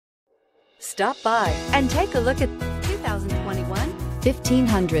Stop by and take a look at 2021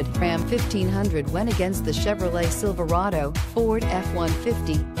 1500. Ram 1500 went against the Chevrolet Silverado, Ford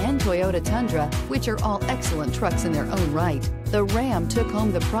F-150, and Toyota Tundra, which are all excellent trucks in their own right. The Ram took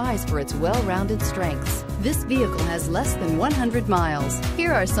home the prize for its well-rounded strengths. This vehicle has less than 100 miles.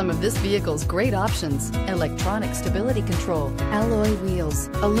 Here are some of this vehicle's great options: electronic stability control, alloy wheels,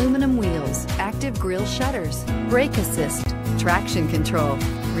 aluminum wheels, active grille shutters, brake assist, traction control,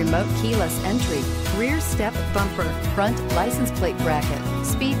 remote keyless entry, rear step bumper, front license plate bracket,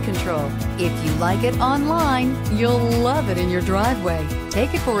 speed control. If you like it online, you'll love it in your driveway.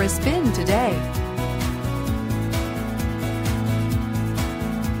 Take it for a spin today.